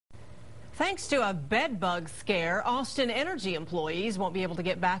Thanks to a bed bug scare, Austin Energy employees won't be able to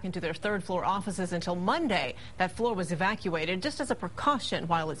get back into their third-floor offices until Monday. That floor was evacuated just as a precaution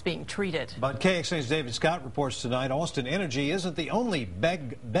while it's being treated. But KXAN's David Scott reports tonight Austin Energy isn't the only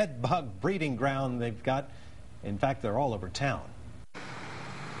bed bug breeding ground they've got. In fact, they're all over town.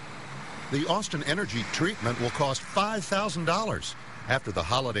 The Austin Energy treatment will cost $5,000. After the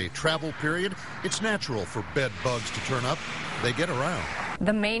holiday travel period, it's natural for bed bugs to turn up. They get around.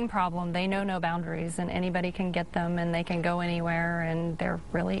 The main problem, they know no boundaries, and anybody can get them, and they can go anywhere, and they're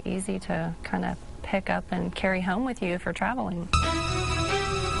really easy to kind of pick up and carry home with you if you're traveling.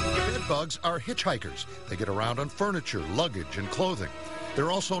 Bed bugs are hitchhikers. They get around on furniture, luggage, and clothing.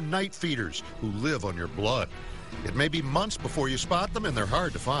 They're also night feeders who live on your blood. It may be months before you spot them, and they're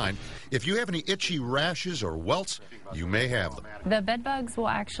hard to find. If you have any itchy rashes or welts, you may have them. The bed bugs will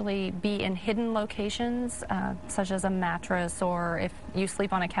actually be in hidden locations, such as a mattress, or if you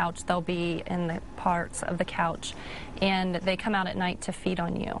sleep on a couch, they'll be in the parts of the couch, and they come out at night to feed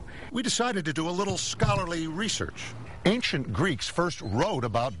on you. We decided to do a little scholarly research. Ancient Greeks first wrote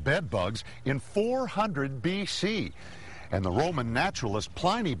about bed bugs in 400 BC. And the Roman naturalist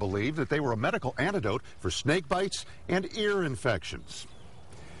Pliny believed that they were a medical antidote for snake bites and ear infections.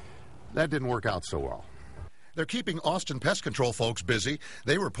 That didn't work out so well. They're keeping Austin pest control folks busy.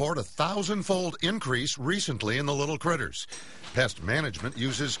 They report a 1,000-fold increase recently in the little critters. Pest management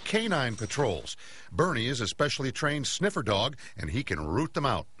uses canine patrols. Bernie is a specially trained sniffer dog, and he can root them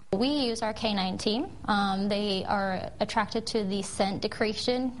out. We use our canine team. They are attracted to the scent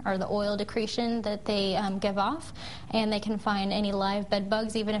decretion or the oil decretion that they give off, and they can find any live bed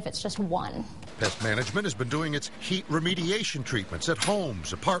bugs, even if it's just one. Pest management has been doing its heat remediation treatments at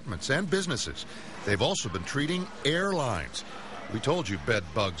homes, apartments, and businesses. They've also been treating airlines. We told you bed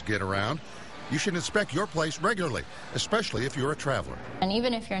bugs get around. You should inspect your place regularly, especially if you're a traveler. And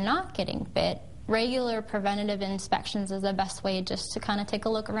even if you're not getting bit, regular preventative inspections is the best way, just to kind of take a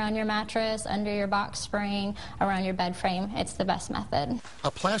look around your mattress, under your box spring, around your bed frame. It's the best method.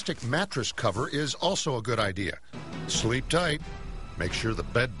 A plastic mattress cover is also a good idea. Sleep tight. Make sure the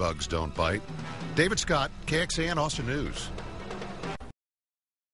bed bugs don't bite. David Scott, KXAN Austin News.